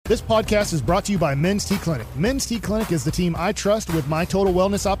This podcast is brought to you by Men's T Clinic. Men's T Clinic is the team I trust with my total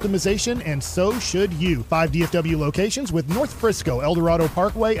wellness optimization, and so should you. 5 DFW locations with North Frisco, El Dorado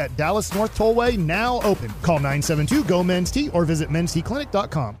Parkway at Dallas North Tollway now open. Call 972-GO-MEN'S-T or visit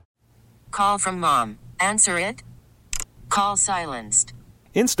mensteclinic.com. Call from mom. Answer it. Call silenced.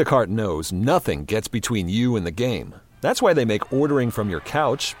 Instacart knows nothing gets between you and the game. That's why they make ordering from your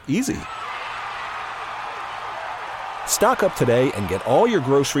couch easy. Stock up today and get all your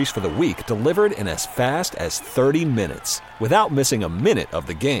groceries for the week delivered in as fast as 30 minutes without missing a minute of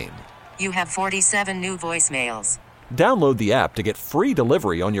the game. You have 47 new voicemails. Download the app to get free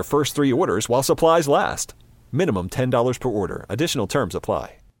delivery on your first 3 orders while supplies last. Minimum $10 per order. Additional terms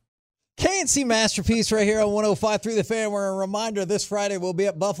apply. K&C Masterpiece right here on 105.3 The Fan. We're a reminder this Friday we'll be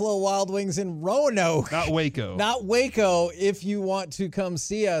at Buffalo Wild Wings in Roanoke. Not Waco. Not Waco if you want to come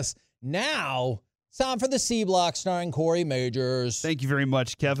see us. Now, it's time for the C Block starring Cory Mageors. Thank you very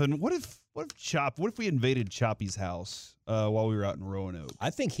much, Kevin. What if we invaded Choppy's house while we were out in Roanoke? I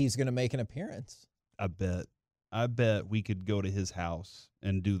think he's going to make an appearance. I bet we could go to his house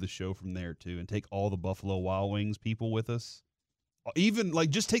and do the show from there too and take all the Buffalo Wild Wings people with us. Even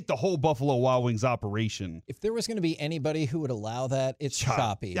just take the whole Buffalo Wild Wings operation. If there was going to be anybody who would allow that, it's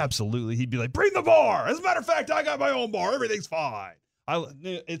Choppy. Absolutely. He'd be like, bring the bar. As a matter of fact, I got my own bar. Everything's fine.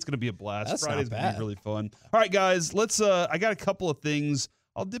 It's going to be a blast. That's Friday's not going to bad. be really fun. All right, guys, I got a couple of things.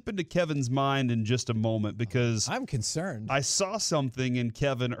 I'll dip into Kevin's mind in just a moment because I'm concerned. I saw something in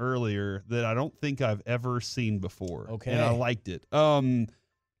Kevin earlier that I don't think I've ever seen before. Okay. And I liked it.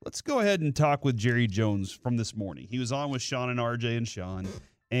 Let's go ahead and talk with Jerry Jones from this morning. He was on with Sean and RJ and Sean.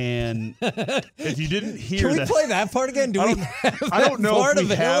 And if you didn't hear Can we play that part again? I don't know if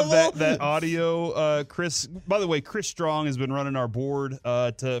we have that audio. Chris, by the way, Chris Strong has been running our board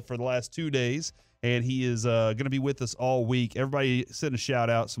for the last 2 days, and he is going to be with us all week. Everybody send a shout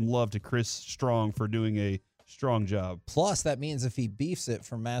out, some love to Chris Strong for doing a strong job. Plus, that means if he beefs it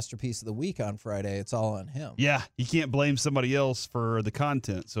for Masterpiece of the Week on Friday, it's all on him. Yeah, you can't blame somebody else for the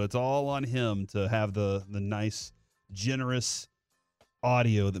content, so it's all on him to have the nice, generous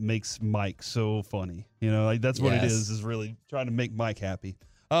audio that makes Mike so funny. That's what it is really trying to make Mike happy.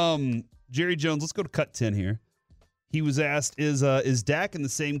 Jerry Jones, let's go to cut 10 here. He was asked, is Dak in the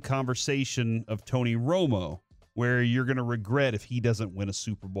same conversation of Tony Romo, where you're going to regret if he doesn't win a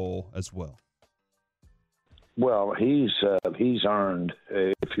Super Bowl as well? Well, he's earned,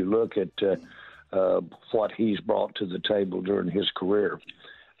 if you look at what he's brought to the table during his career,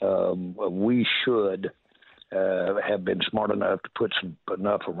 we should have been smart enough to put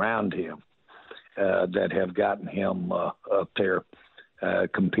enough around him that have gotten him up there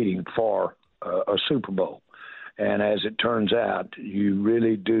competing for a Super Bowl. And as it turns out, you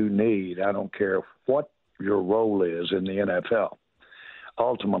really do need, I don't care what your role is in the NFL,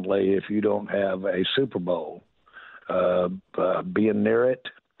 ultimately, if you don't have a Super Bowl, being near it,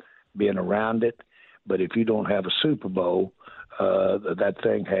 being around it, but if you don't have a Super Bowl, that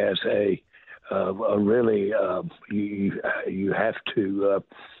thing has a really you have to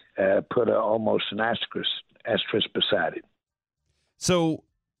put almost an asterisk beside it. So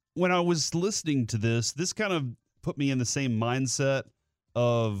when I was listening to this kind of put me in the same mindset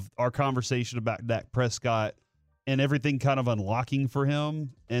of our conversation about Dak Prescott and everything kind of unlocking for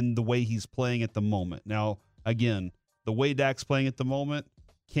him and the way he's playing at the moment. Now, again, the way Dak's playing at the moment,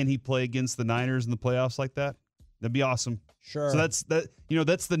 can he play against the Niners in the playoffs like that? That'd be awesome. Sure. So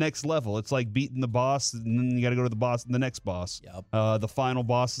that's the next level. It's like beating the boss, and then you got to go to the next boss. Yep. The final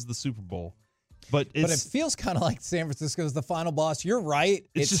boss is the Super Bowl. But it feels kind of like San Francisco's the final boss. You're right.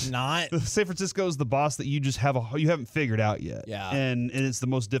 It's not. San Francisco's the boss that you just haven't figured out yet. Yeah. And it's the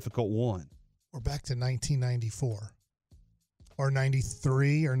most difficult one. We're back to 1994 or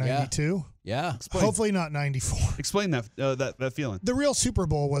 93 or 92. Yeah. Hopefully not 94. Explain that feeling. The real Super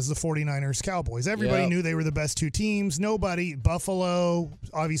Bowl was the 49ers Cowboys. Everybody knew they were the best two teams. Buffalo,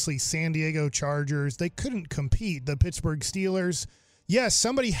 obviously San Diego Chargers, they couldn't compete. The Pittsburgh Steelers, yes,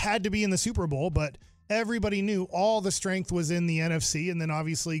 somebody had to be in the Super Bowl, but everybody knew all the strength was in the NFC. And then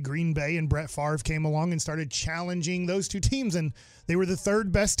obviously Green Bay and Brett Favre came along and started challenging those two teams. And they were the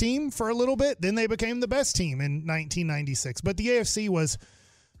third best team for a little bit. Then they became the best team in 1996. But the AFC was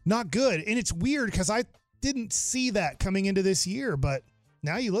not good. And it's weird because I didn't see that coming into this year. But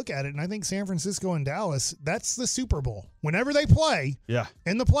now you look at it, and I think San Francisco and Dallas, that's the Super Bowl. Whenever they play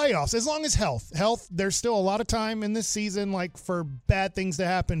in the playoffs, as long as health, there's still a lot of time in this season for bad things to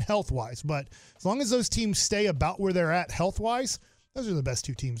happen health-wise. But as long as those teams stay about where they're at health-wise, those are the best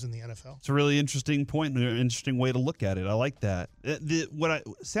two teams in the NFL. It's a really interesting point and an interesting way to look at it. I like that. What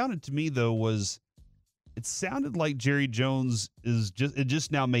sounded to me, though, was it sounded like Jerry Jones it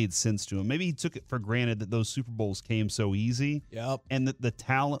just now made sense to him. Maybe he took it for granted that those Super Bowls came so easy. Yep. And that the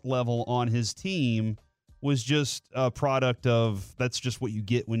talent level on his team was just a product of that's just what you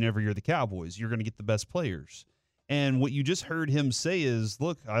get whenever you're the Cowboys. You're going to get the best players. And what you just heard him say is,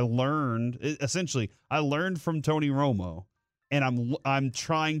 look, I learned from Tony Romo, and I'm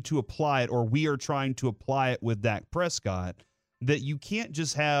trying to apply it, or we are trying to apply it with Dak Prescott, that you can't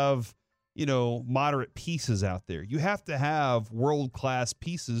just have, moderate pieces out there. You have to have world-class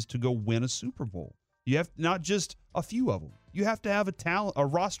pieces to go win a Super Bowl. You have not just a few of them. You have to have a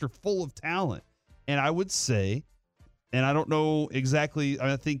roster full of talent. And I would say, and I don't know exactly,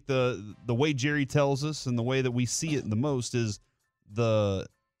 I think the way Jerry tells us and the way that we see it the most is the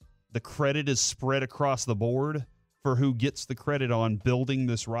credit is spread across the board for who gets the credit on building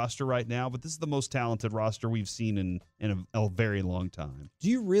this roster right now. But this is the most talented roster we've seen in a very long time. Do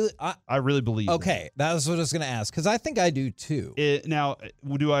you really? I really believe Okay, that was what I was going to ask, because I think I do too. Now,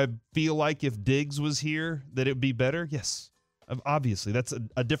 do I feel like if Diggs was here that it would be better? Yes. Obviously, that's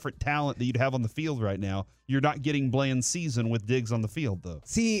a different talent that you'd have on the field right now. You're not getting bland season with Diggs on the field, though.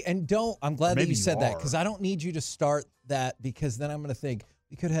 See, and I'm glad that you said that, because I don't need you to start that, because then I'm going to think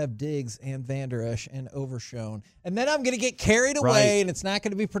we could have Diggs and Van Der Esch and Overshown, and then I'm going to get carried away, and it's not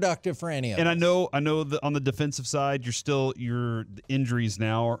going to be productive for any of us. And I know that on the defensive side, your injuries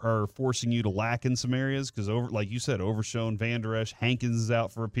now are forcing you to lack in some areas, because like you said, Overshown, Van Der Esch, Hankins is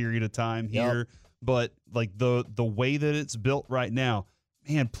out for a period of time here. Yep. But like the way that it's built right now,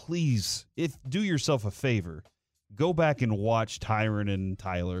 man, please, do yourself a favor, go back and watch Tyron and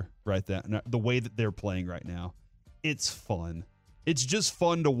Tyler the way that they're playing right now. It's fun. It's just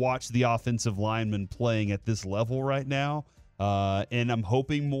fun to watch the offensive linemen playing at this level right now. And I'm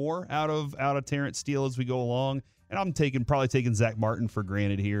hoping more out of Terrence Steele as we go along. And I'm probably taking Zach Martin for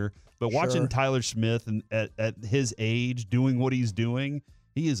granted here. But watching Tyler Smith and at his age doing what he's doing,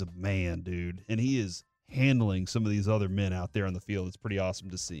 he is a man, dude, and he is handling some of these other men out there on the field. It's pretty awesome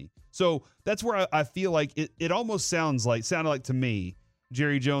to see. So that's where I feel like it almost sounded like to me,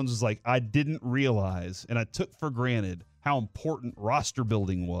 Jerry Jones was like, I didn't realize, and I took for granted how important roster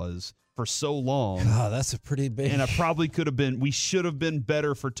building was for so long. Oh, that's a pretty big. And we should have been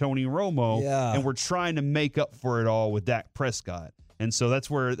better for Tony Romo. Yeah. And we're trying to make up for it all with Dak Prescott. And so that's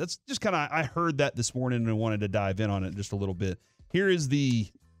just kind of, I heard that this morning and wanted to dive in on it just a little bit. Here is the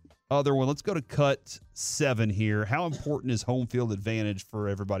other one. Let's go to cut 7 here. How important is home field advantage for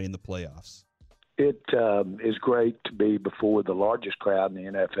everybody in the playoffs? It is great to be before the largest crowd in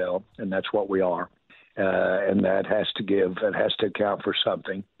the NFL, and that's what we are. And that has to account for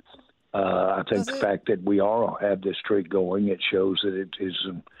something. I think the fact that we all have this streak going, it shows that it is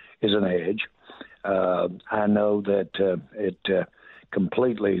an edge. I know that it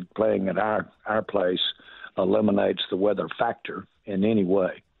completely playing at our place eliminates the weather factor in any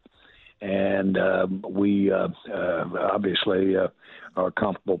way. And we obviously are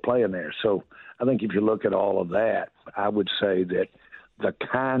comfortable playing there. So I think if you look at all of that, I would say that the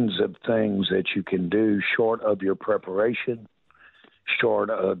kinds of things that you can do short of your preparation, short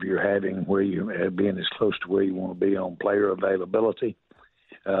of your being as close to where you want to be on player availability,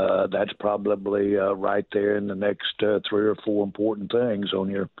 that's probably right there in the next 3 or 4 important things on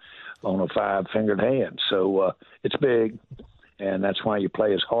a 5-fingered hand. So it's big, and that's why you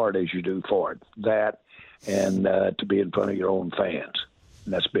play as hard as you do for it. That and to be in front of your own fans,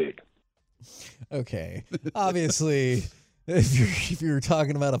 and that's big. Okay, obviously, if you're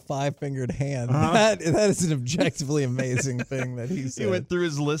talking about a 5-fingered hand, that is an objectively amazing thing that he said. He went through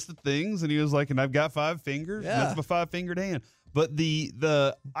his list of things, and he was like, and I've got 5 fingers, and that's my 5-fingered hand. But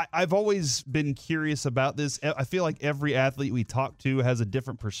I've always been curious about this. I feel like every athlete we talk to has a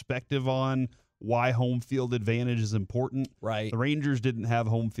different perspective on why home field advantage is important. Right. The Rangers didn't have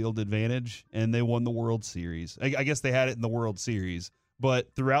home field advantage, and they won the World Series. I guess they had it in the World Series.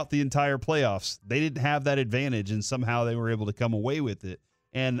 But throughout the entire playoffs, they didn't have that advantage, and somehow they were able to come away with it.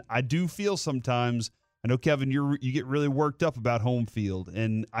 And I do feel sometimes, I know, Kevin, you get really worked up about home field,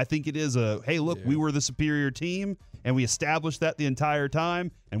 and I think it is hey, look, we were the superior team, and we established that the entire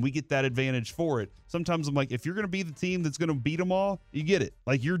time, and we get that advantage for it. Sometimes I'm like, if you're going to be the team that's going to beat them all, you get it.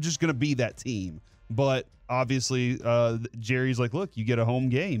 Like, you're just going to be that team. But obviously, Jerry's like, look, you get a home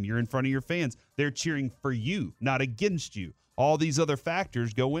game. You're in front of your fans. They're cheering for you, not against you. All these other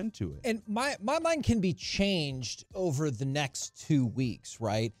factors go into it. And my mind can be changed over the next 2 weeks,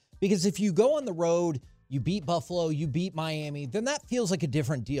 right? Because if you go on the road, you beat Buffalo, you beat Miami, then that feels like a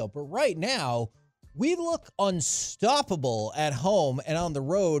different deal. But right now, we look unstoppable at home, and on the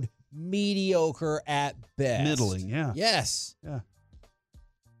road, mediocre at best. Middling, yeah. Yes. Yeah.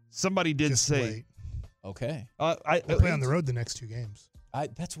 Somebody did say, Okay. We'll play on the road the next 2 games.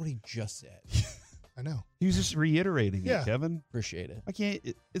 That's what he just said. I know. He was just reiterating it, Kevin. Appreciate it. I can't.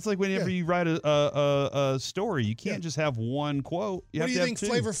 It's like whenever you write a story, you can't just have one quote. What do you think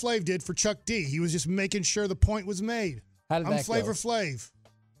Flavor Flav did for Chuck D? He was just making sure the point was made. How did that Flavor go? Flav.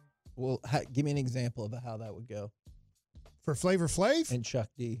 Well, give me an example of how that would go. For Flavor Flav? And Chuck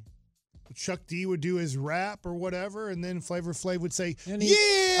D. Chuck D would do his rap or whatever, and then Flavor Flav would say,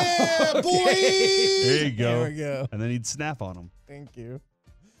 "Yeah, boy!" There you go. There we go. And then he'd snap on him. Thank you.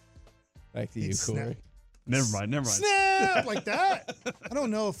 Back to you, Corey. Never mind. Snap like that. I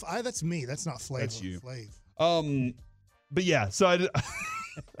don't know if that's me. That's not Flavor Flav. But yeah, so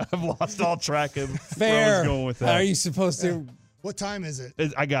I've lost all track of Fair. where I was going with that. How are you supposed to? What time is it?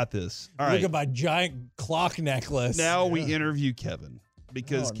 I got this. All right. Look at my giant clock necklace. Now we interview Kevin.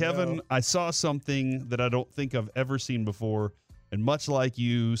 Because Kevin, I saw something that I don't think I've ever seen before, and much like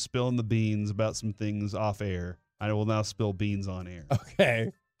you spilling the beans about some things off air, I will now spill beans on air.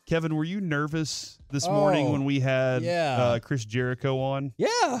 Okay. Kevin, were you nervous this morning when we had Chris Jericho on?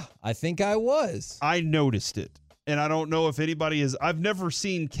 Yeah, I think I was. I noticed it, and I don't know if anybody is. I've never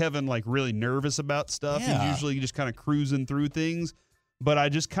seen Kevin like really nervous about stuff. Yeah. He's usually just kind of cruising through things, but I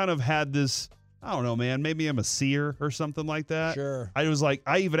just kind of had this. I don't know, man. Maybe I'm a seer or something like that. Sure. I was like,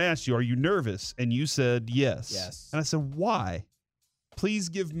 I even asked you, are you nervous? And you said yes. Yes. And I said, why? Please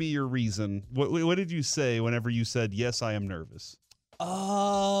give me your reason. What did you say whenever you said, yes, I am nervous?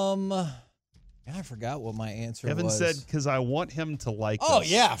 I forgot what my answer was. Kevin said, because I want him to like us. Oh,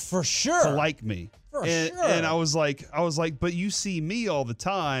 yeah, for sure. To like me. For sure. And I was like, but you see me all the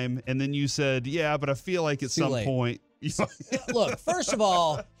time. And then you said, yeah, but I feel like at some point. Look, first of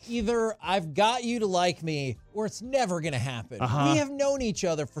all, either I've got you to like me or it's never going to happen. We have known each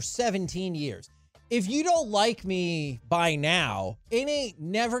other for 17 years. If you don't like me by now, it ain't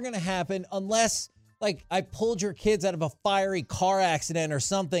never going to happen unless, like, I pulled your kids out of a fiery car accident or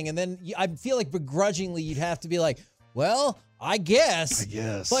something, and then I feel like begrudgingly you'd have to be like, well, I guess.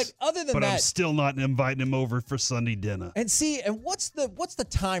 But other than that, I'm still not inviting him over for Sunday dinner. And see, and what's the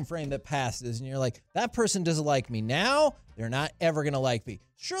time frame that passes? And you're like, that person doesn't like me now. They're not ever going to like me.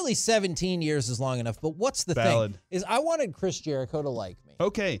 Surely 17 years is long enough. But what's the thing? Is I wanted Chris Jericho to like me.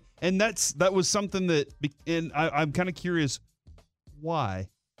 Okay, and that was something that, and I'm kind of curious, why?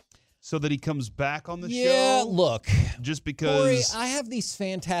 So that he comes back on the show? Yeah, look. Just because. Corey, I have these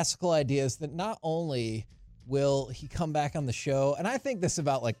fantastical ideas that not only will he come back on the show, and I think this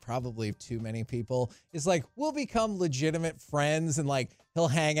about like probably too many people, is like we'll become legitimate friends and like he'll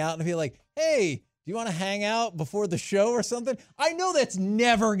hang out and be like, hey, do you want to hang out before the show or something? I know that's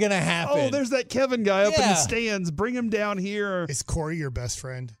never going to happen. Oh, there's that Kevin guy up in the stands. Bring him down here. Is Corey your best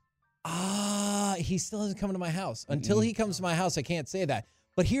friend? He still hasn't come to my house. Until he comes to my house, I can't say that.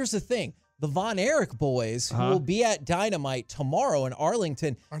 But here's the thing. The Von Erich boys, who will be at Dynamite tomorrow in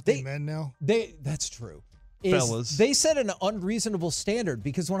Arlington. Aren't they men now? That's true. Fellas. They set an unreasonable standard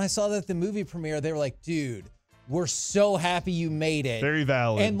because when I saw that at the movie premiere, they were like, dude, we're so happy you made it. Very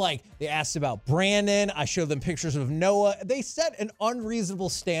valid. And like they asked about Brandon. I showed them pictures of Noah. They set an unreasonable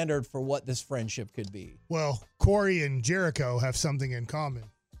standard for what this friendship could be. Well, Corey and Jericho have something in common.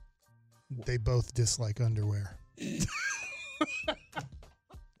 They both dislike underwear.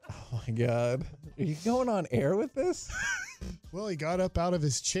 Oh my God. Are you going on air with this? Well, he got up out of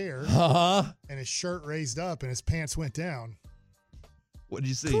his chair and his shirt raised up and his pants went down. What did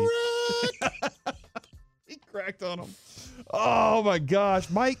you see? He cracked on him. Oh my gosh,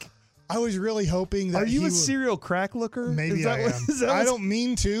 Mike. I was really hoping that Are you a serial crack looker? Maybe I am. I don't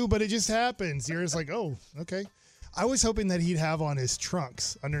mean to, but it just happens. You're just like, oh, okay. I was hoping that he'd have on his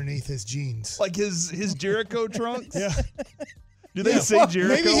trunks underneath his jeans. Like his Jericho trunks? Yeah. Do they say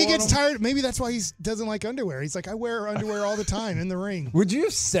Jericho? Maybe he gets tired. Maybe that's why he doesn't like underwear. He's like, I wear underwear all the time in the ring. Would you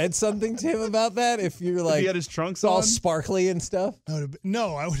have said something to him about that if you're like, if he had his trunks all on? sparkly and stuff?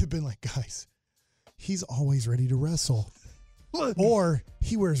 No, I would have been like, guys, he's always ready to wrestle. Or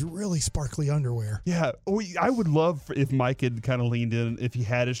he wears really sparkly underwear. Yeah. I would love if Mike had kind of leaned in if he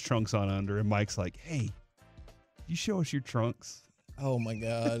had his trunks on under and Mike's like, hey, you show us your trunks. Oh my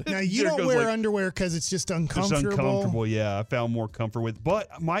God. Now you don't wear underwear because it's just uncomfortable. It's uncomfortable, yeah. I found more comfort with.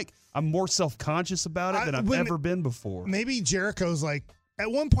 But Mike, I'm more self-conscious about it than I've ever been before. Maybe Jericho's like, at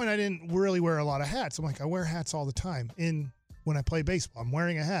one point I didn't really wear a lot of hats. I'm like, I wear hats all the time. When I play baseball, I'm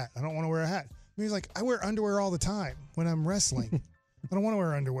wearing a hat. I don't want to wear a hat. And he's like, I wear underwear all the time when I'm wrestling. I don't want to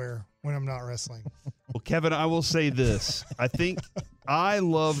wear underwear when I'm not wrestling. Well, Kevin, I will say this. I think I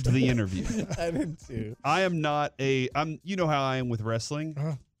loved the interview. I did too. I am not you know how I am with wrestling.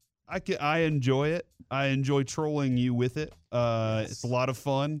 I enjoy it. I enjoy trolling you with it. Yes. It's a lot of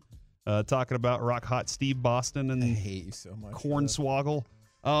fun. talking about Rock Hot Steve Boston and I hate you so much. Cornswoggle.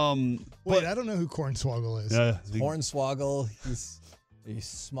 Wait, I don't know who Cornswoggle is. Hornswoggle, he's a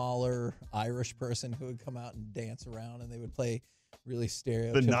smaller Irish person who would come out and dance around, and they would play really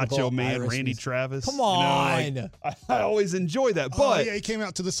stereotypical the Nacho Man, Irish Randy music. Travis. Come on. You know, I always enjoy that. But yeah, he came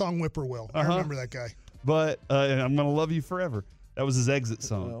out to the song Whippoorwill. I remember that guy. But I'm Gonna Love You Forever. That was his exit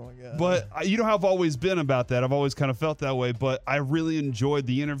song. Oh, my God. But you know how I've always been about that. I've always kind of felt that way. But I really enjoyed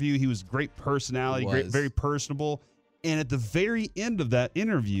the interview. He was great personality, very personable. And at the very end of that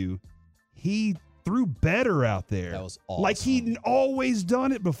interview, he threw better out there. That was awesome. Like he'd always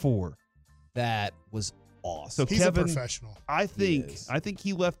done it before. That was awesome. So He's Kevin, a professional. I think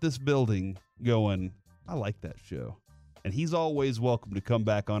he left this building going, I like that show. And he's always welcome to come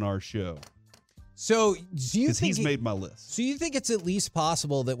back on our show. So do you think he's made my list. So you think it's at least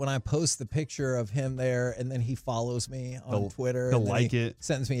possible that when I post the picture of him there and then he follows me on Twitter he'll and then like he it,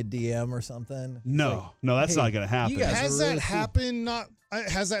 sends me a DM or something? No, that's not going to happen. Has that happened?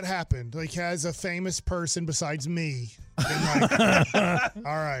 Has that happened? Like, has a famous person besides me been like, all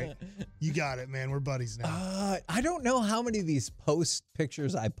right, you got it, man. We're buddies now. I don't know how many of these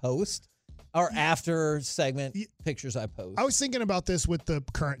pictures I post or after segment pictures I post. I was thinking about this with the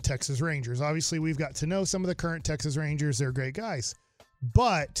current Texas Rangers. Obviously, we've got to know some of the current Texas Rangers. They're great guys.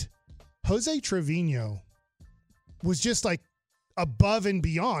 But Jose Trevino was just like above and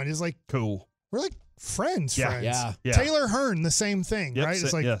beyond. It's like, cool. We're like friends. Yeah. Taylor Hearn, the same thing, right?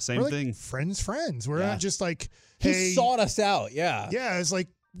 It's like, same we're thing. Like friends. We're not just like, he hey. sought us out. Yeah. Yeah, it's like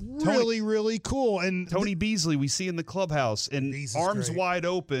really cool. And Tony Beasley, we see in the clubhouse, and arms great. wide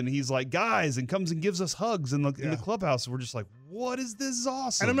open. He's like, guys, and comes and gives us hugs in the clubhouse. We're just like, what is this? Is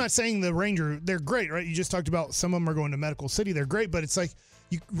awesome. And I'm not saying the Ranger, they're great, right? You just talked about some of them are going to Medical City. They're great, but it's like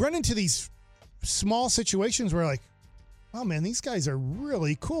you run into these small situations where like, oh man, these guys are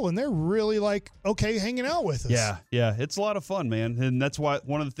really cool, and they're really like okay hanging out with us. Yeah, it's a lot of fun, man, and that's why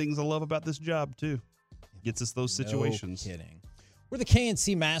one of the things I love about this job too, gets us those situations. No kidding. We're the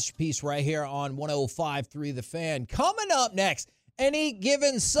K&C Masterpiece right here on 105.3 The Fan. Coming up next, Any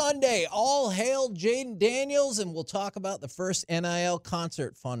Given Sunday, all hail Jaden Daniels, and we'll talk about the first NIL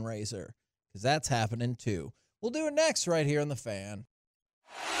concert fundraiser because that's happening too. We'll do it next right here on The Fan.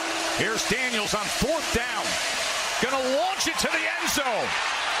 Here's Daniels on fourth down. Going to launch it to the end zone.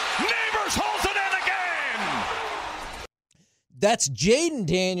 Neighbors holds it in again. That's Jaden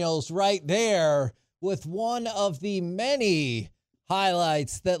Daniels right there with one of the many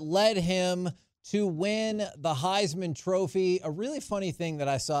highlights that led him to win the Heisman Trophy. A really funny thing that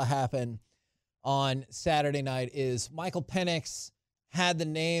I saw happen on Saturday night is Michael Penix had the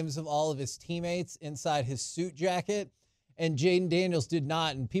names of all of his teammates inside his suit jacket, and Jaden Daniels did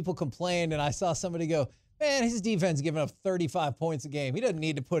not, and people complained, and I saw somebody go, man, his defense is giving up 35 points a game. He doesn't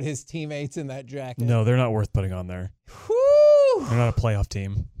need to put his teammates in that jacket. No, they're not worth putting on there. Whew. They're not a playoff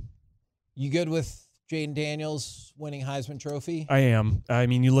team. You good with Jaden Daniels winning Heisman Trophy? I am. I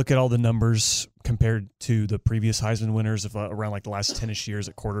mean, you look at all the numbers compared to the previous Heisman winners of around like the last 10-ish years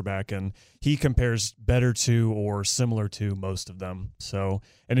at quarterback, and he compares better to or similar to most of them. So,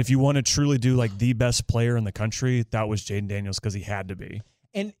 and if you want to truly do like the best player in the country, that was Jaden Daniels because he had to be.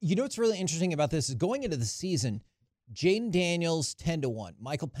 And you know what's really interesting about this is going into the season, Jaden Daniels 10-1,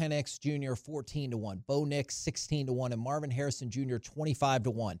 Michael Penix Jr. 14-1, Bo Nix 16-1, and Marvin Harrison Jr.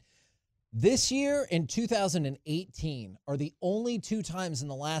 25-1. This year in 2018 are the only two times in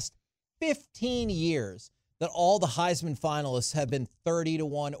the last 15 years that all the Heisman finalists have been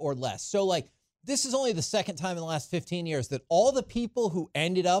 30-1 or less. So, like, this is only the second time in the last 15 years that all the people who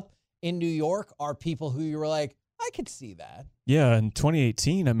ended up in New York are people who you were like, I could see that. Yeah, in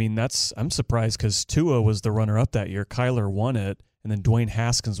 2018, I mean, I'm surprised because Tua was the runner-up that year. Kyler won it, and then Dwayne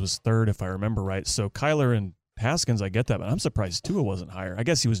Haskins was third, if I remember right. So Kyler and Haskins, I get that, but I'm surprised Tua wasn't higher. I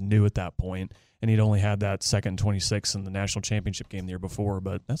guess he was new at that point, and he'd only had that second 26 in the national championship game the year before,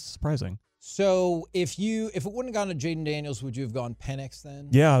 but that's surprising. So if it wouldn't have gone to Jaden Daniels, would you have gone Penix then?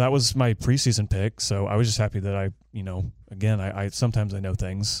 Yeah, that was my preseason pick, so I was just happy that I sometimes I know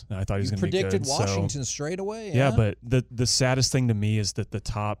things, and I thought he was going to be good. Predicted Washington straight away? Yeah, but the saddest thing to me is that the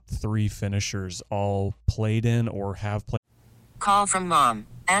top three finishers all played in or have played. Call from mom.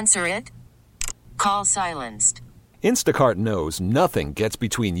 Answer it. Call silenced. Instacart knows nothing gets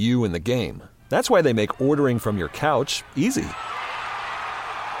between you and the game. That's why they make ordering from your couch easy.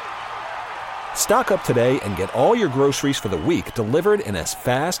 Stock up today and get all your groceries for the week delivered in as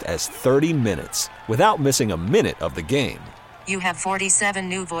fast as 30 minutes without missing a minute of the game. You have 47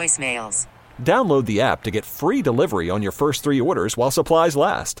 new voicemails. Download the app to get free delivery on your first 3 orders while supplies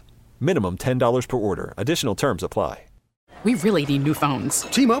last. Minimum $10 per order. Additional terms apply. We really need new phones.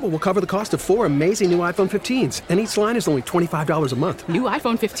 T-Mobile will cover the cost of 4 amazing new iPhone 15s, and each line is only $25 a month. New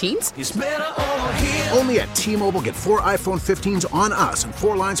iPhone 15s? It's better over here. Only at T-Mobile, get 4 iPhone 15s on us and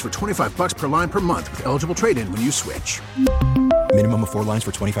 4 lines for $25 per line per month with eligible trade-in when you switch. Minimum of 4 lines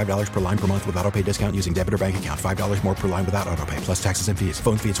for $25 per line per month with autopay discount using debit or bank account. $5 more per line without autopay, plus taxes and fees.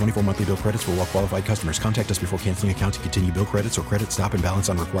 Phone fee at 24 monthly bill credits for well-qualified customers. Contact us before canceling account to continue bill credits or credit stop and balance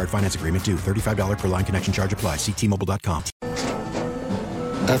on required finance agreement due. $35 per line connection charge applies. See T-Mobile.com.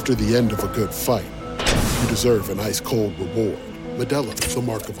 After the end of a good fight, you deserve an ice-cold reward. Modelo is the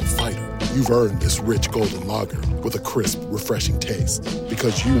mark of a fighter. You've earned this rich golden lager with a crisp, refreshing taste.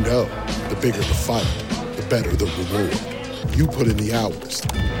 Because you know, the bigger the fight, the better the reward. You put in the hours,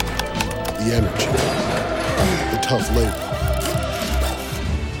 the energy, the tough labor.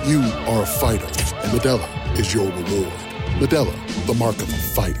 You are a fighter, and Modelo is your reward. Modelo, the mark of a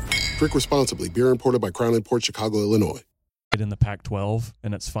fighter. Drink responsibly. Beer imported by Crown Imports, Chicago, Illinois. In the Pac-12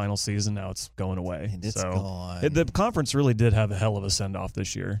 in its final season, now it's going away. It's gone. The conference really did have a hell of a send-off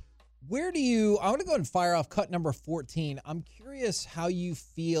this year. I want to go and fire off cut number 14. I'm curious how you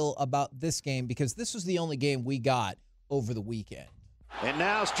feel about this game because this was the only game we got over the weekend. And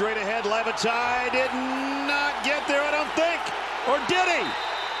now straight ahead, Levitine did not get there, I don't think. Or did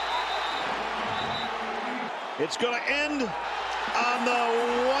he? It's going to end on the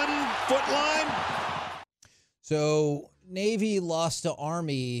 1-foot line. So Navy lost to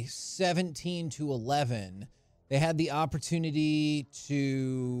Army 17-11. They had the opportunity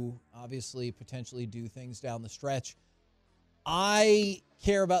to obviously potentially do things down the stretch. I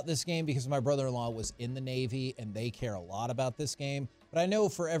care about this game because my brother-in-law was in the Navy and they care a lot about this game. But I know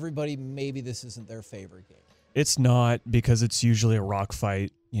for everybody, maybe this isn't their favorite game. It's not because it's usually a rock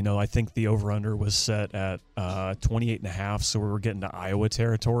fight. You know, I think the over-under was set at 28.5, so we were getting to Iowa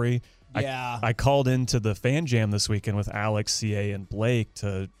territory. Yeah. I called into the Fan Jam this weekend with Alex, CA, and Blake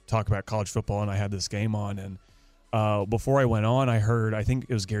to talk about college football, and I had this game on. And before I went on, I think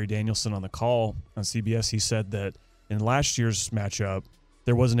it was Gary Danielson on the call on CBS. He said that in last year's matchup,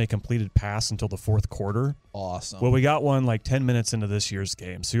 there wasn't a completed pass until the fourth quarter. Awesome. Well, we got one like 10 minutes into this year's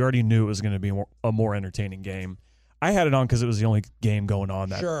game, so you already knew it was going to be a more entertaining game. I had it on because it was the only game going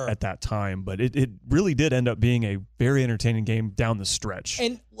on at that time, but it really did end up being a very entertaining game down the stretch.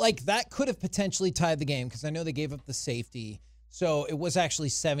 And like that could have potentially tied the game because I know they gave up the safety, so it was actually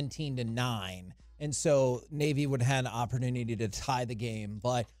 17-9, and so Navy would have had an opportunity to tie the game.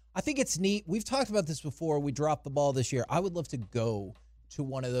 But I think it's neat. We've talked about this before. We dropped the ball this year. I would love to go to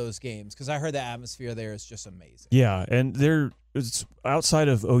one of those games because I heard the atmosphere there is just amazing. Yeah, and it's outside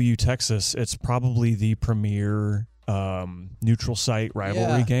of OU Texas, it's probably the premier neutral site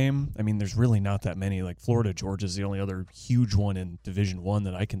rivalry game. I mean, there's really not that many. Like Florida Georgia is the only other huge one in Division I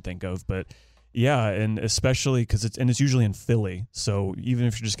that I can think of. But yeah, and especially because it's usually in Philly. So even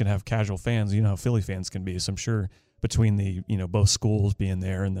if you're just gonna have casual fans, you know how Philly fans can be. So I'm sure between the both schools being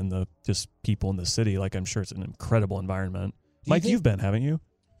there and then the just people in the city, like I'm sure it's an incredible environment. Mike, you've been, haven't you?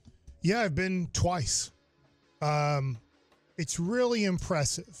 Yeah, I've been twice. It's really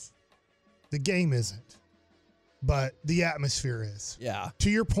impressive. The game isn't, but the atmosphere is. Yeah.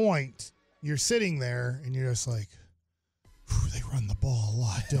 To your point, you're sitting there and you're just like, they run the ball a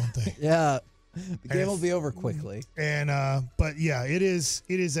lot, don't they? Yeah. The game will be over quickly. And but yeah, it is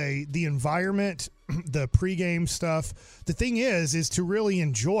the environment, the pregame stuff. The thing is to really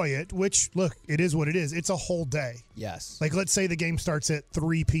enjoy it, which look, it is what it is. It's a whole day. Yes. Like let's say the game starts at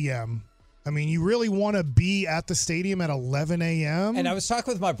 3 p.m. I mean, you really want to be at the stadium at 11 a.m.? And I was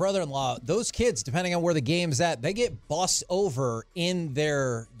talking with my brother-in-law. Those kids, depending on where the game's at, they get bussed over in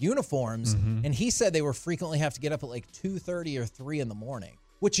their uniforms. Mm-hmm. And he said they were frequently have to get up at like 2:30 or 3 in the morning,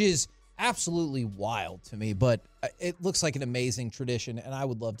 which is absolutely wild to me. But it looks like an amazing tradition, and I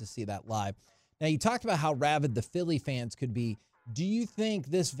would love to see that live. Now, you talked about how rabid the Philly fans could be. Do you think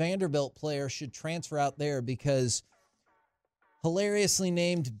this Vanderbilt player should transfer out there because hilariously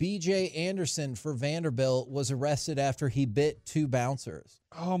named B.J. Anderson for Vanderbilt was arrested after he bit 2 bouncers?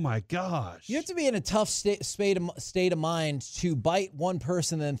 Oh, my gosh. You have to be in a tough state of mind to bite one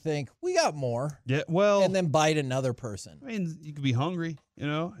person and think, we got more. Yeah, well. And then bite another person. I mean, you could be hungry,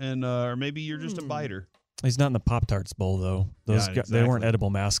 and or maybe you're just a biter. He's not in the Pop-Tarts Bowl, though. Those exactly. They weren't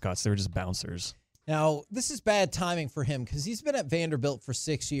edible mascots. They were just bouncers. Now, this is bad timing for him because he's been at Vanderbilt for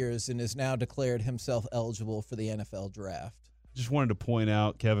 6 years and is now declared himself eligible for the NFL draft. Just wanted to point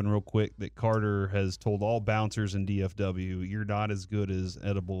out, Kevin, real quick, that Carter has told all bouncers in DFW, you're not as good as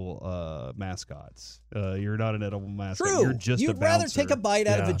edible mascots. You're not an edible mascot. True. You're just You'd a rather bouncer. take a bite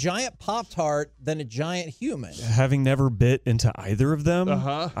out of a giant Pop-Tart than a giant human. Having never bit into either of them,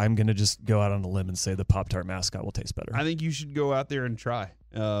 Uh-huh. I'm going to just go out on a limb and say the Pop-Tart mascot will taste better. I think you should go out there and try.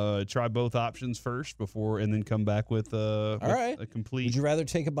 Try both options first and then come back with All right. a complete. Would you rather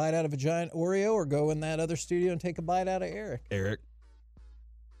take a bite out of a giant Oreo or go in that other studio and take a bite out of Eric?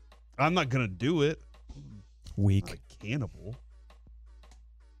 I'm not going to do it. Weak. I'm a cannibal.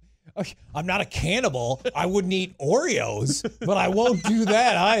 Okay, I'm not a cannibal. I wouldn't eat Oreos, but I won't do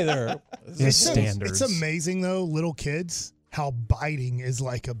that either. It's amazing, though, little kids, how biting is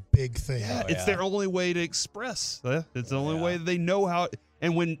like a big thing. It's their only way to express. It's the only way they know how.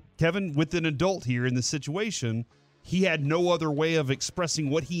 And when Kevin, with an adult here in this situation, he had no other way of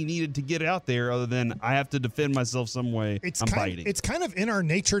expressing what he needed to get out there other than I have to defend myself some way. I'm biting. It's kind of in our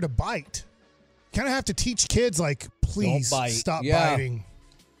nature to bite. Kind of have to teach kids, like, please Don't bite. stop Yeah. biting.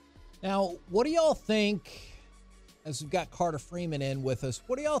 Now, what do y'all think, as we've got Carter Freeman in with us,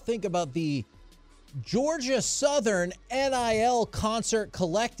 what do y'all think about the Georgia Southern NIL Concert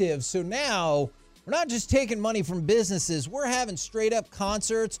Collective? So now we're not just taking money from businesses. We're having straight up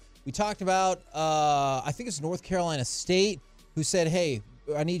concerts. We talked about, I think it's North Carolina State, who said, hey,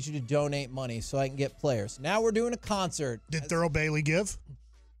 I need you to donate money so I can get players. Now we're doing a concert. Did Thurl Bailey give?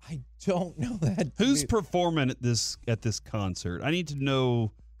 I don't know that. Who's performing at this concert? I need to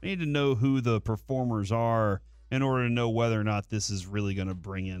know who the performers are in order to know whether or not this is really going to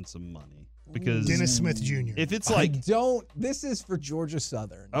bring in some money. Because Dennis Smith Jr. If it's like, this is for Georgia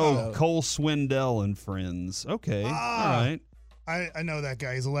Southern. Oh, Cole Swindell and friends. Okay. All right. I know that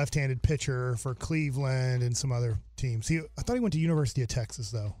guy. He's a left-handed pitcher for Cleveland and some other teams. I thought he went to University of Texas,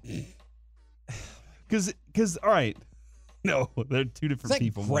 though. Because all right. No, they're two different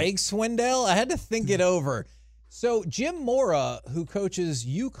people. Greg Swindell? I had to think it over. So Jim Mora, who coaches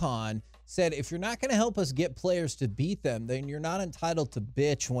UConn, said if you're not going to help us get players to beat them, then you're not entitled to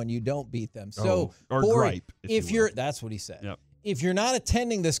bitch when you don't beat them. So or Corey, gripe, if you're that's what he said. Yep. If you're not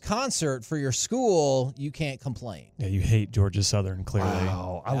attending this concert for your school, you can't complain. Yeah, you hate Georgia Southern, clearly.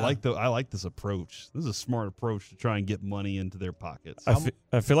 Wow, I like this approach. This is a smart approach to try and get money into their pockets.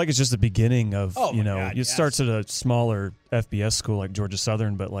 I feel like it's just the beginning of, Oh, my God, it yes. starts at a smaller FBS school like Georgia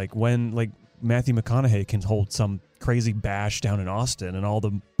Southern, but like when Matthew McConaughey can hold some crazy bash down in Austin and all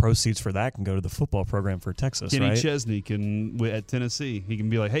the proceeds for that can go to the football program for Texas, Kenny right? Chesney can at Tennessee. He can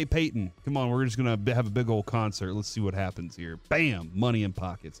be like, "Hey Peyton, come on, we're just gonna have a big old concert. Let's see what happens here." Bam, money in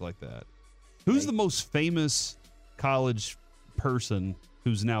pockets like that. Who's the most famous college person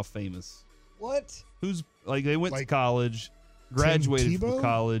who's now famous? What? Who's like they went to college, graduated Tim from Tebow?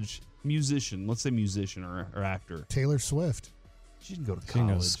 college, musician. Let's say musician or actor. Taylor Swift. She didn't go to She didn't go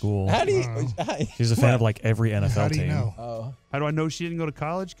college. to school. How do you? She's a fan of like every NFL How do you team. know? Oh, How do I know she didn't go to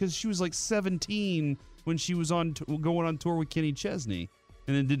college? Because she was like 17 when she was going on tour with Kenny Chesney,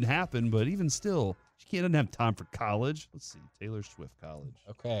 and it didn't happen. But even still, she doesn't have time for college. Let's see, Taylor Swift college.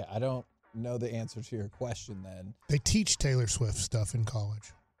 okay. I don't know the answer to your question then. They teach Taylor Swift stuff in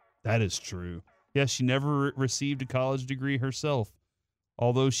college. That is true. Yeah, she never received a college degree herself,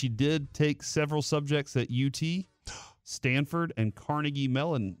 although she did take several subjects at UT, Stanford, and Carnegie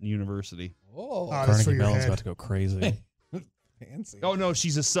Mellon University. Oh, that's for Carnegie your Mellon's head. about to go crazy. fancy. Oh no,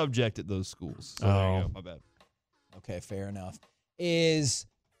 she's a subject at those schools. So there you go. My bad. Okay, fair enough. Is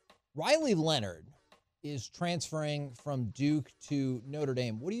Riley Leonard is transferring from Duke to Notre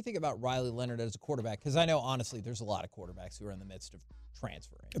Dame. What do you think about Riley Leonard as a quarterback? Because I know, honestly, there's a lot of quarterbacks who are in the midst of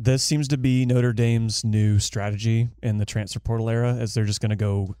transferring. This seems to be Notre Dame's new strategy in the transfer portal era, as they're just going to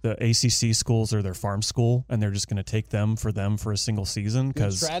go, the ACC schools are their farm school, and they're just going to take them for a single season. Good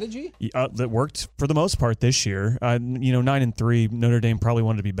Because strategy? that worked for the most part this year. 9-3, Notre Dame probably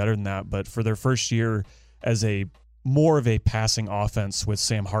wanted to be better than that, but for their first year as more of a passing offense with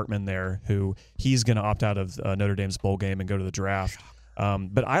Sam Hartman there, who he's going to opt out of Notre Dame's bowl game and go to the draft.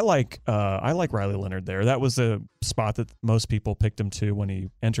 But I like Riley Leonard there. That was a spot that most people picked him to when he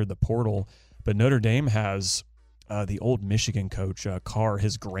entered the portal. But Notre Dame has the old Michigan coach, Carr.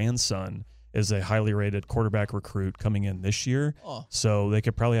 His grandson is a highly rated quarterback recruit coming in this year. Oh. So they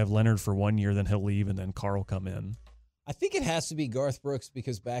could probably have Leonard for 1 year, then he'll leave, and then Carr will come in. I think it has to be Garth Brooks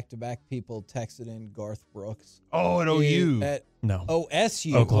because back-to-back people texted in Garth Brooks. Oh, at OU. At No.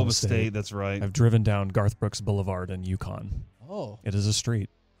 OSU. Oklahoma State. That's right. I've driven down Garth Brooks Boulevard in Yukon. Oh. It is a street.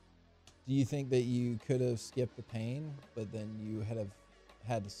 Do you think that you could have skipped the pain, but then you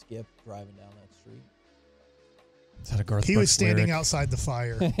had to skip driving down that street? Is that a Garth He Brooks was standing lyric? outside the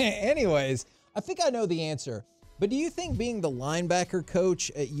fire. Anyways, I think I know the answer. But do you think being the linebacker coach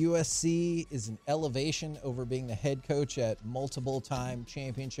at USC is an elevation over being the head coach at multiple-time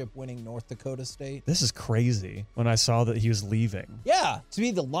championship-winning North Dakota State? This is crazy when I saw that he was leaving. Yeah, to be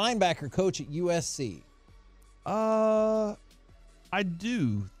the linebacker coach at USC. I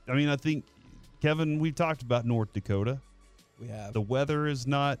do. I mean, I think, Kevin, we've talked about North Dakota. We have. The weather is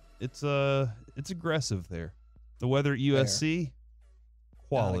not, it's aggressive there. The weather at USC,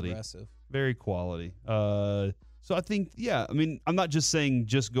 quality. Not aggressive. Very quality. So I think, yeah, I mean, I'm not just saying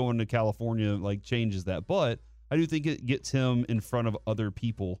just going to California like changes that, but I do think it gets him in front of other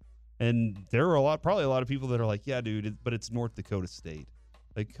people. And there are probably a lot of people that are like, yeah, dude, but it's North Dakota State.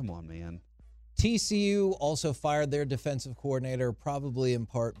 Like, come on, man. TCU also fired their defensive coordinator, probably in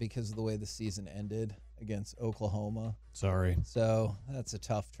part because of the way the season ended against Oklahoma. Sorry. So that's a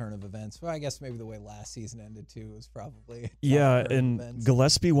tough turn of events. Well, I guess maybe the way last season ended, too, was probably a tough Yeah, turn and of events.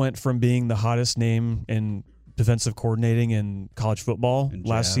 Gillespie went from being the hottest name in defensive coordinating in college football And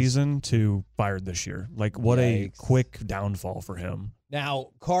last Jazz. season to fired this year. Like, what a Yikes. quick downfall for him.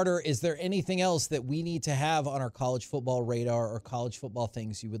 Now, Carter, is there anything else that we need to have on our college football radar or college football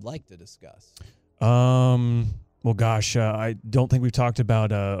things you would like to discuss? Well, gosh, I don't think we've talked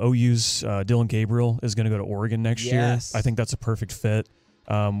about OU's Dylan Gabriel is going to go to Oregon next year. I think that's a perfect fit.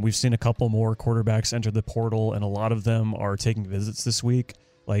 We've seen a couple more quarterbacks enter the portal, and a lot of them are taking visits this week.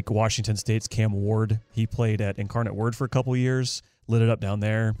 Like Washington State's Cam Ward. He played at Incarnate Word for a couple years, lit it up down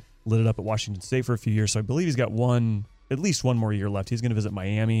there, lit it up at Washington State for a few years. So I believe he's got at least one more year left. He's going to visit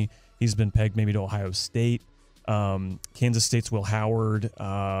Miami. He's been pegged maybe to Ohio State. Kansas State's Will Howard,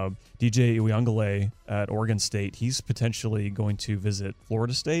 DJ Uyunglele at Oregon State. He's potentially going to visit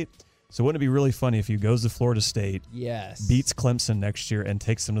Florida State. So wouldn't it be really funny if he goes to Florida State, Yes. beats Clemson next year, and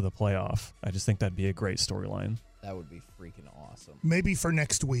takes them to the playoff? I just think that'd be a great storyline. That would be freaking awesome. Maybe for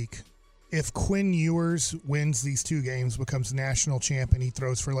next week, if Quinn Ewers wins these 2 games, becomes national champion, he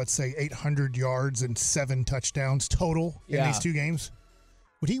throws for, let's say, 800 yards and 7 touchdowns total in these 2 games.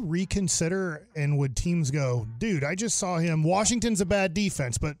 Would he reconsider, and would teams go, dude, I just saw him. Washington's a bad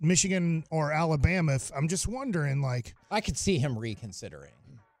defense, but Michigan or Alabama, I'm just wondering, like. I could see him reconsidering.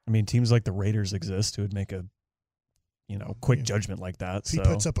 I mean, teams like the Raiders exist who would make a, quick judgment like that. If he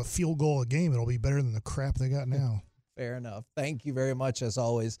puts up a field goal a game, it'll be better than the crap they got now. Fair enough. Thank you very much, as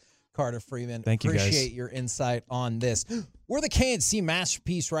always, Carter Freeman. Thank you, guys. Appreciate your insight on this. We're the K&C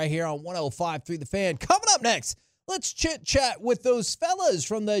Masterpiece right here on 105.3 The Fan. Coming up next, let's chit-chat with those fellas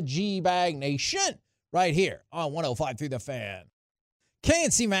from the G-Bag Nation right here on 105.3 The Fan.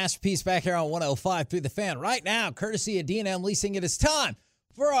 K&C Masterpiece back here on 105.3 The Fan right now, courtesy of D&M Leasing. It is time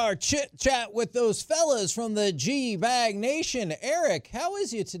for our chit-chat with those fellas from the G-Bag Nation. Eric, how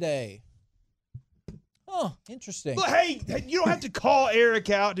is you today? Oh, interesting. Well, hey, you don't have to call Eric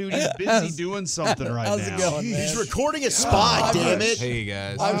out, dude. He's busy doing something right How's now. it going, man? He's recording a spot, damn it. Hey,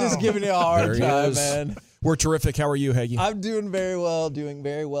 guys. I'm just giving you a hard time, man. We're terrific. How are you, Hagee? I'm doing very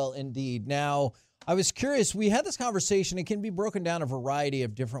well indeed. Now, I was curious. We had this conversation. It can be broken down a variety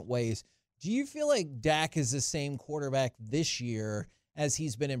of different ways. Do you feel like Dak is the same quarterback this year as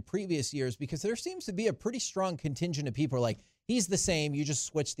he's been in previous years? Because there seems to be a pretty strong contingent of people who are like, he's the same, you just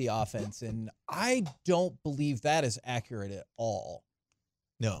switch the offense. And I don't believe that is accurate at all.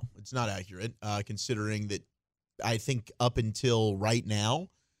 No, it's not accurate, considering that I think up until right now,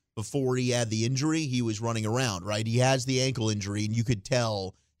 before he had the injury, he was running around, right? He has the ankle injury, and you could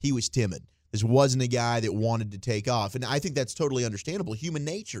tell he was timid. This wasn't a guy that wanted to take off. And I think that's totally understandable. Human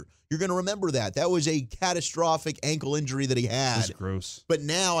nature. You're going to remember that. That was a catastrophic ankle injury that he had. That's gross. But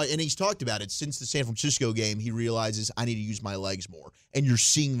now, and he's talked about it, since the San Francisco game, he realizes I need to use my legs more. And you're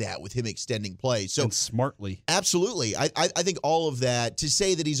seeing that with him extending plays. So and smartly. Absolutely. I think all of that, to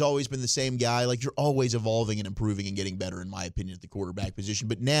say that he's always been the same guy, like you're always evolving and improving and getting better, in my opinion, at the quarterback position.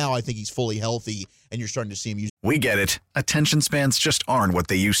 But now I think he's fully healthy, and you're starting to see him use. We get it. Attention spans just aren't what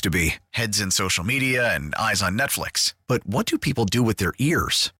they used to be. Heads in social media and eyes on Netflix. But what do people do with their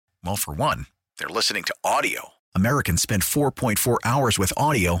ears? Well, for one, they're listening to audio. Americans spend 4.4 hours with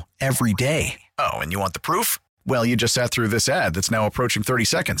audio every day. Oh, and you want the proof? Well, you just sat through this ad that's now approaching 30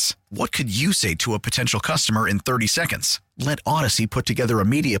 seconds. What could you say to a potential customer in 30 seconds? Let Odyssey put together a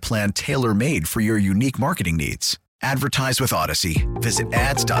media plan tailor-made for your unique marketing needs. Advertise with Odyssey. Visit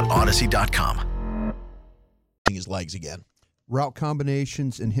ads.odyssey.com. His legs again. Route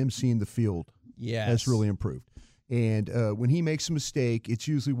combinations and him seeing the field has really improved. And when he makes a mistake, it's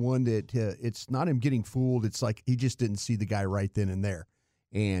usually one that it's not him getting fooled. It's like he just didn't see the guy right then and there.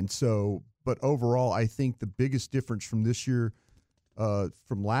 And so, but overall, I think the biggest difference from this year,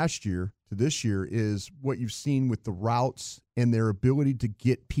 from last year to this year, is what you've seen with the routes and their ability to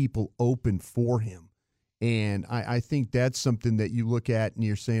get people open for him. And I think that's something that you look at and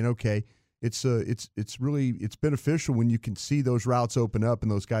you're saying, okay, it's beneficial when you can see those routes open up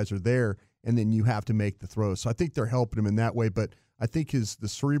and those guys are there, and then you have to make the throw. So I think they're helping him in that way, but I think the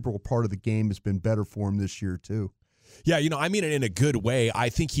cerebral part of the game has been better for him this year too. Yeah, I mean it in a good way. I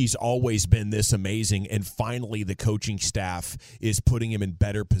think he's always been this amazing, and finally the coaching staff is putting him in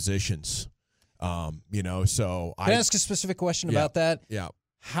better positions. So Can I ask a specific question about that? Yeah.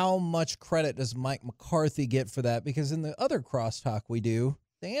 How much credit does Mike McCarthy get for that? Because in the other crosstalk we do,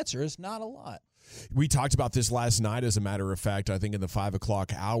 the answer is not a lot. We talked about this last night, as a matter of fact, I think in the 5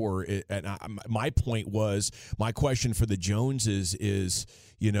 o'clock hour. My point was, my question for the Joneses is,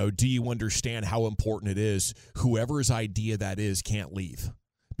 do you understand how important it is? Whoever's idea that is can't leave,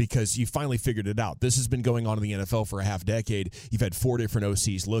 because you finally figured it out. This has been going on in the NFL for a half decade. You've had 4 different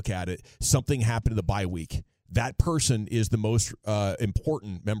OCs look at it. Something happened in the bye week. That person is the most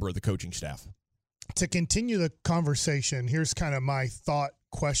important member of the coaching staff. To continue the conversation, here's kind of my thought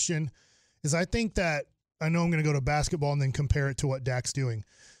question. Is I think that I know I'm going to go to basketball and then compare it to what Dak's doing.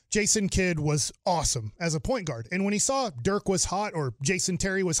 Jason Kidd was awesome as a point guard. And when he saw Dirk was hot or Jason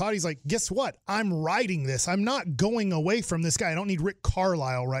Terry was hot, he's like, guess what? I'm riding this. I'm not going away from this guy. I don't need Rick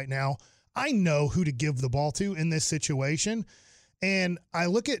Carlisle right now. I know who to give the ball to in this situation. And I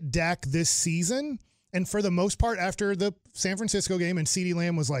look at Dak this season, and for the most part, after the San Francisco game, and CeeDee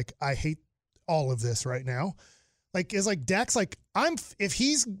Lamb was like, I hate all of this right now. It's like Dak's like, if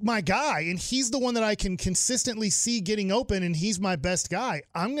he's my guy and he's the one that I can consistently see getting open and he's my best guy,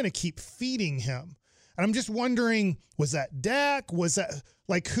 I'm going to keep feeding him. And I'm just wondering, was that Dak? Was that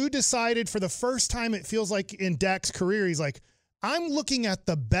who decided for the first time it feels like in Dak's career, he's like, I'm looking at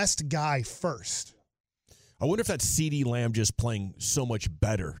the best guy first. I wonder if that's CeeDee Lamb just playing so much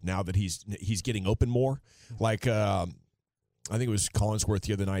better now that he's getting open more. I think it was Collinsworth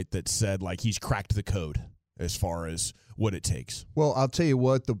the other night that said he's cracked the code as far as what it takes. Well, I'll tell you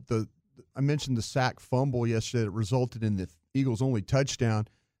what, I mentioned the sack fumble yesterday that resulted in the Eagles' only touchdown.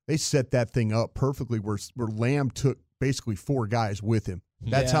 They set that thing up perfectly where Lamb took basically 4 guys with him.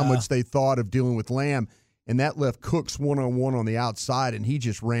 That's how much they thought of dealing with Lamb, and that left Cooks one-on-one on the outside, and he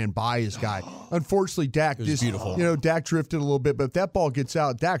just ran by his guy. Unfortunately, Dak beautiful. Dak drifted a little bit, but if that ball gets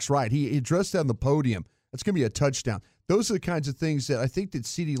out, Dak's right. He addressed that on the podium. That's going to be a touchdown. Those are the kinds of things that I think that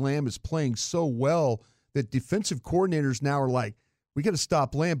CeeDee Lamb is playing so well that defensive coordinators now are like, we got to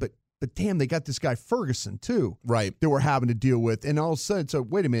stop Lamb, but damn, they got this guy Ferguson too, right? That we're having to deal with, and all of a sudden, so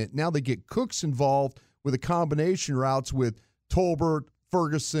wait a minute, now they get Cooks involved with a combination routes with Tolbert,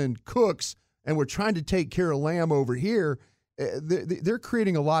 Ferguson, Cooks, and we're trying to take care of Lamb over here. They're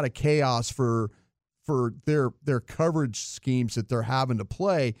creating a lot of chaos for their coverage schemes that they're having to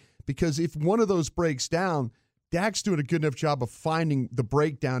play, because if one of those breaks down, Dak's doing a good enough job of finding the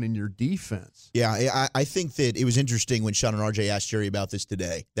breakdown in your defense. Yeah, I think that it was interesting when Sean and RJ asked Jerry about this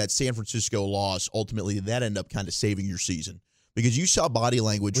today, that San Francisco loss, ultimately, that ended up kind of saving your season. Because you saw body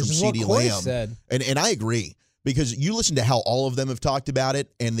language from CeeDee Lamb. And I agree. Because you listen to how all of them have talked about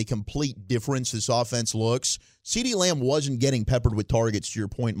it and the complete difference this offense looks. CeeDee Lamb wasn't getting peppered with targets, to your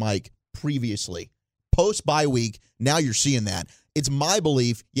point, Mike, previously. Post-bye week, now you're seeing that. It's my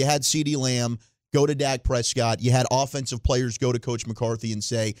belief you had CeeDee Lamb go to Dak Prescott. You had offensive players go to Coach McCarthy and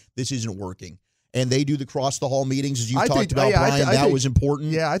say, this isn't working. And they do the cross-the-hall meetings, as you talked about, Brian. That was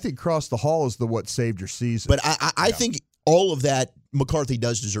important. Yeah, I think cross-the-hall is what saved your season. But I think all of that, McCarthy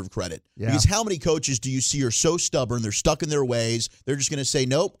does deserve credit. Yeah. Because how many coaches do you see are so stubborn, they're stuck in their ways, they're just going to say,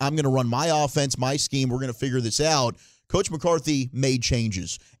 nope, I'm going to run my offense, my scheme, we're going to figure this out. Coach McCarthy made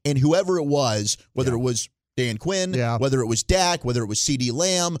changes. And whoever it was, whether it was Dan Quinn, whether it was Dak, whether it was CeeDee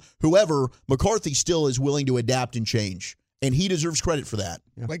Lamb, whoever, McCarthy still is willing to adapt and change. And he deserves credit for that.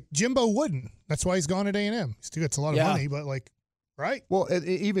 Yeah. Like Jimbo wouldn't. That's why he's gone at A&M. He still gets a lot of money, but right? Well,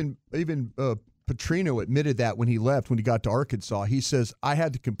 even Petrino admitted that when he left, when he got to Arkansas. He says, I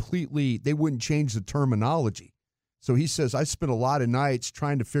had to they wouldn't change the terminology. So he says, I spent a lot of nights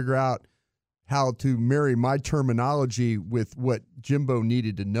trying to figure out how to marry my terminology with what Jimbo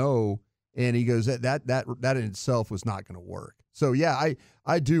needed to know. And he goes, that in itself was not going to work. So, yeah,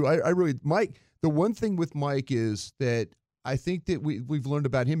 I do. I really, Mike, the one thing with Mike is that I think that we've learned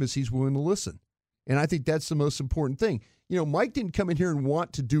about him is he's willing to listen. And I think that's the most important thing. You know, Mike didn't come in here and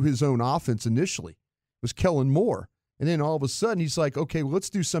want to do his own offense initially. It was Kellen Moore. And then all of a sudden he's like, okay, well, let's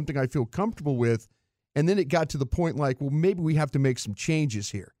do something I feel comfortable with. And then it got to the point like, well, maybe we have to make some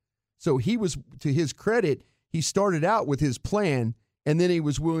changes here. So he was, to his credit, he started out with his plan, and then he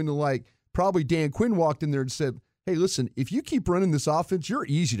was willing to probably Dan Quinn walked in there and said, hey, listen, if you keep running this offense, you're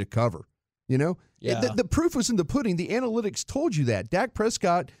easy to cover. You know, Yeah. The proof was in the pudding. The analytics told you that. Dak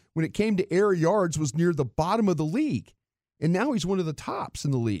Prescott, when it came to air yards, was near the bottom of the league. And now he's one of the tops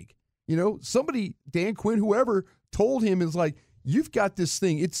in the league. You know, somebody, Dan Quinn, whoever, told him is like, you've got this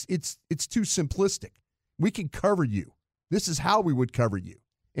thing. It's too simplistic. We can cover you. This is how we would cover you.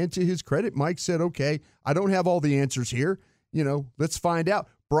 And to his credit, Mike said, okay, I don't have all the answers here. You know, let's find out.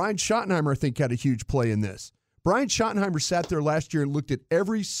 Brian Schottenheimer, I think, had a huge play in this. Brian Schottenheimer sat there last year and looked at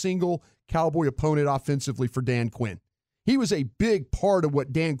every single Cowboy opponent offensively for Dan Quinn. He was a big part of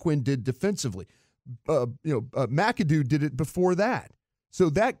what Dan Quinn did defensively. McAdoo did it before that. So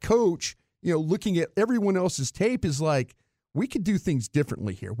that coach, looking at everyone else's tape is like, we could do things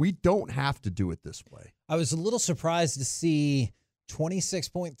differently here. We don't have to do it this way. I was a little surprised to see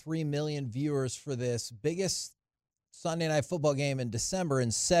 26.3 million viewers for this biggest Sunday Night Football game in December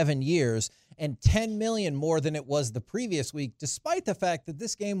in 7 years, and 10 million more than it was the previous week, despite the fact that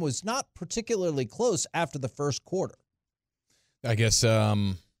this game was not particularly close after the first quarter. I guess,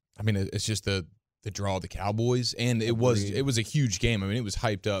 it's just the draw of the Cowboys, and it was a huge game. I mean, it was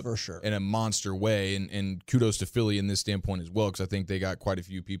hyped up for sure in a monster way, and kudos to Philly in this standpoint as well, because I think they got quite a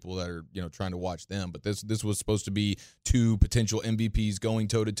few people that are trying to watch them. But this was supposed to be two potential MVPs going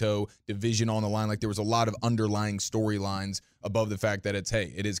toe to toe, division on the line. Like there was a lot of underlying storylines above the fact that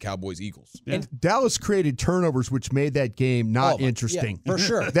it is Cowboys Eagles. Yeah. And Dallas created turnovers, which made that game not interesting. Yeah, for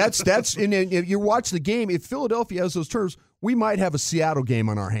sure. That's and if you watch the game, if Philadelphia has those turnovers, we might have a Seattle game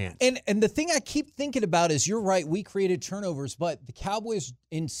on our hands. And the thing I keep thinking about is, you're right, we created turnovers, but the Cowboys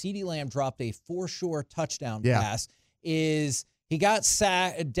in CeeDee Lamb dropped a for-sure touchdown pass. He got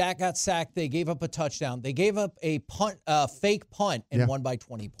sacked, Dak got sacked, they gave up a touchdown. They gave up a fake punt and won by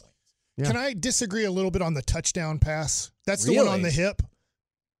 20 points. Yeah. Can I disagree a little bit on the touchdown pass? That's the one on the hip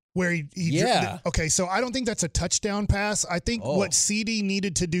where he okay, so I don't think that's a touchdown pass. I think what CeeDee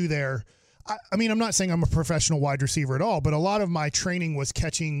needed to do there, I mean, I'm not saying I'm a professional wide receiver at all, but a lot of my training was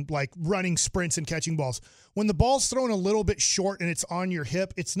catching, like running sprints and catching balls. When the ball's thrown a little bit short and it's on your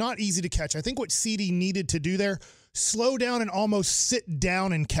hip, it's not easy to catch. I think what CeeDee needed to do there, slow down and almost sit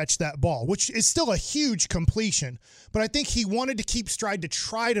down and catch that ball, which is still a huge completion. But I think he wanted to keep stride to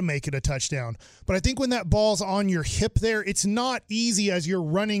try to make it a touchdown. But I think when that ball's on your hip there, it's not easy as you're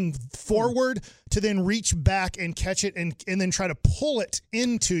running forward to then reach back and catch it and then try to pull it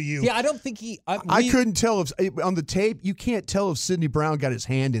into you. Yeah, I don't think I couldn't tell if on the tape, you can't tell if Sidney Brown got his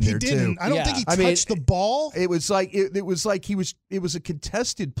hand in there too. He didn't. I don't think he touched the ball. It was like it was a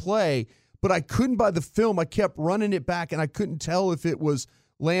contested play. But I couldn't, by the film, I kept running it back, and I couldn't tell if it was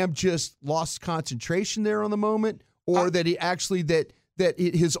Lamb just lost concentration there on the moment, or that he actually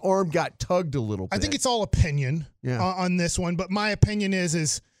his arm got tugged a little bit. I think it's all opinion on this one, but my opinion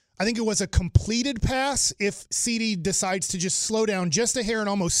is I think it was a completed pass if CeeDee decides to just slow down just a hair and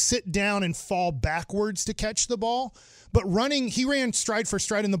almost sit down and fall backwards to catch the ball. But he ran stride for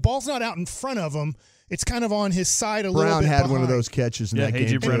stride, and the ball's not out in front of him. It's kind of on his side a little bit. Brown had behind. one of those catches in that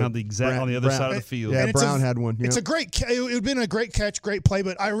game. Brown on the other side of the field. Yeah, Brown had one. It's a great. It would have been a great catch, great play.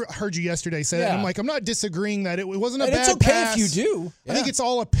 But I heard you yesterday say that. I'm like, I'm not disagreeing that it wasn't a bad pass. It's okay if you do. I think it's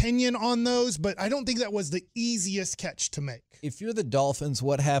all opinion on those, but I don't think that was the easiest catch to make. If you're the Dolphins,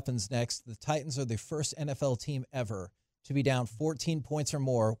 what happens next? The Titans are the first NFL team ever to be down 14 points or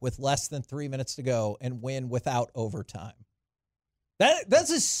more with less than 3 minutes to go and win without overtime. That's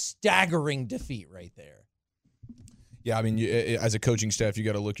a staggering defeat right there. Yeah, I mean, as a coaching staff, you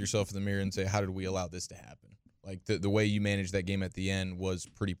got to look yourself in the mirror and say, how did we allow this to happen? Like, the way you managed that game at the end was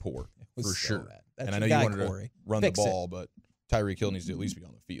pretty poor, for sure. And I know you wanted to run the ball, but Tyreek Hill needs to at least be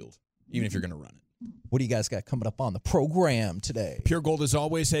on the field, even if you're going to run it. What do you guys got coming up on the program today? Pure Gold as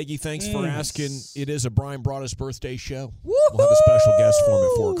always, Hagee. Thanks for asking. It is a Brian Broaddus birthday show. Woo-hoo! We'll have a special guest for him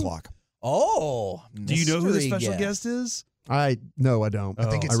at 4 o'clock. Oh, do you know who the special guest is? No, I don't. I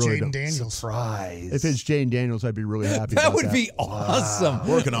think it's really Jaden Daniels. Surprise. If it's Jaden Daniels, I'd be really happy. That would be awesome. Wow.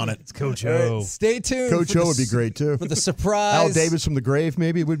 Working on it. It's Coach O. Stay tuned. Coach O would be great too. For the surprise. Al Davis from the grave,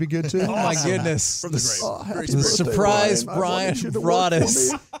 maybe would be good too. Oh my goodness. From the grave. The surprise Brian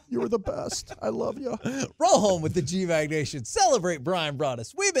Broaddus. You were the best. I love you. Roll home with the G-Mag Nation. Celebrate Brian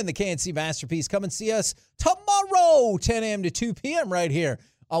Broaddus. We've been the K&C Masterpiece. Come and see us tomorrow, 10 a.m. to 2 p.m. right here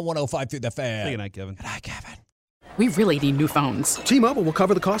on 105 through the Fan. Good night, Kevin. Good night, Kevin. We really need new phones. T-Mobile will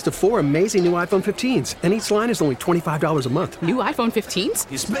cover the cost of 4 amazing new iPhone 15s, and each line is only $25 a month. New iPhone 15s?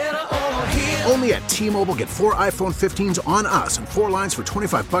 It's better over here. Only at T-Mobile, get 4 iPhone 15s on us and 4 lines for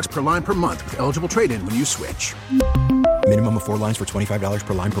 $25 per line per month with eligible trade-in when you switch. Minimum of 4 lines for $25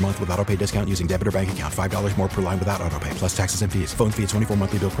 per line per month with autopay discount using debit or bank account. $5 more per line without autopay, plus taxes and fees. Phone fee at 24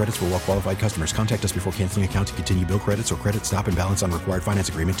 monthly bill credits for well-qualified customers. Contact us before canceling account to continue bill credits or credit stop and balance on required finance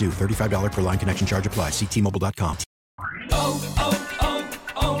agreement due. $35 per line connection charge applies. See T-Mobile.com.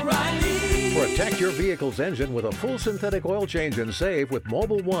 O'Reilly. Protect your vehicle's engine with a full synthetic oil change and save with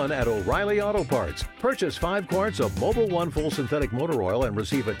Mobile One at O'Reilly Auto Parts. Purchase 5 quarts of Mobile One full synthetic motor oil and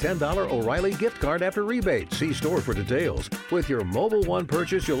receive a $10 O'Reilly gift card after rebate. See store for details. With your Mobile One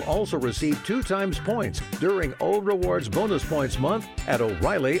purchase, you'll also receive 2 times points during O Rewards Bonus Points Month at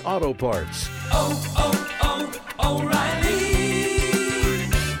O'Reilly Auto Parts. O'Reilly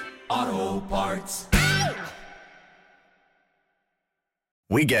Auto Parts.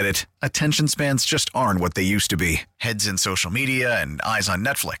 We get it. Attention spans just aren't what they used to be. Heads in social media and eyes on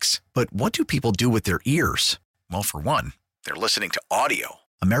Netflix. But what do people do with their ears? Well, for one, they're listening to audio.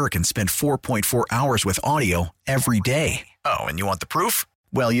 Americans spend 4.4 hours with audio every day. Oh, and you want the proof?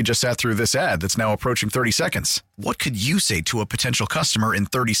 Well, you just sat through this ad that's now approaching 30 seconds. What could you say to a potential customer in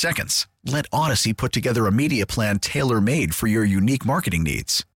 30 seconds? Let Odyssey put together a media plan tailor-made for your unique marketing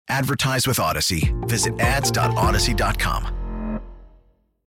needs. Advertise with Odyssey. Visit ads.odyssey.com.